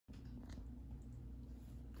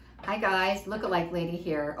Hi guys, look-alike lady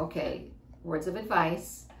here. Okay, words of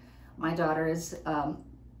advice. My daughter is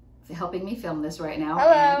helping me film this right now.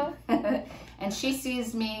 Hello. And she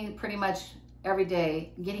sees me pretty much every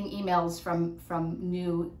day getting emails from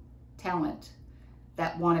new talent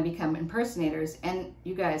that want to become impersonators. And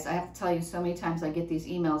you guys, I have to tell you, so many times I get these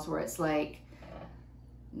emails where it's like,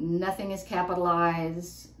 nothing is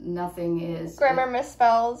capitalized, nothing is... Grammar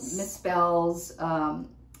misspells.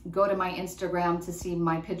 Go to my Instagram to see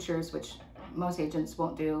my pictures, which most agents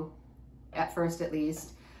won't do, at first at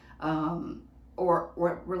least, or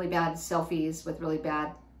really bad selfies with really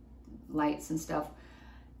bad lights and stuff.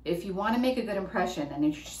 If you want to make a good impression, and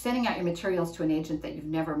if you're sending out your materials to an agent that you've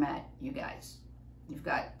never met, you guys, you've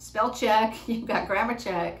got spell check, you've got grammar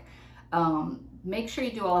check, make sure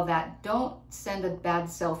you do all of that. Don't send a bad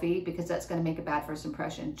selfie because that's going to make a bad first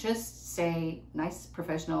impression. Just say, nice,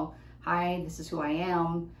 professional, hi, this is who I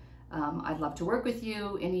am. I'd love to work with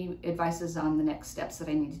you. Any advices on the next steps that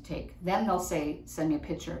I need to take? Then they'll say, send me a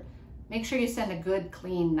picture. Make sure you send a good,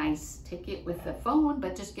 clean, nice, take it with the phone,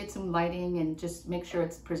 but just get some lighting and just make sure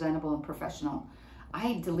it's presentable and professional.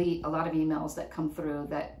 I delete a lot of emails that come through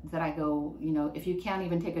that I go, you know, if you can't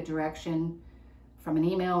even take a direction from an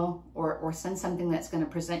email or send something that's going to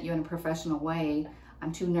present you in a professional way,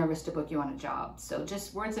 I'm too nervous to book you on a job. So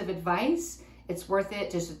just words of advice. It's worth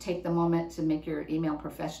it just to take the moment to make your email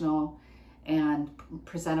professional and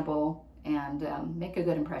presentable and make a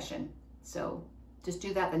good impression. So just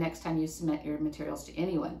do that the next time you submit your materials to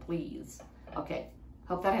anyone, please. Okay,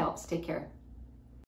 hope that helps. Take care.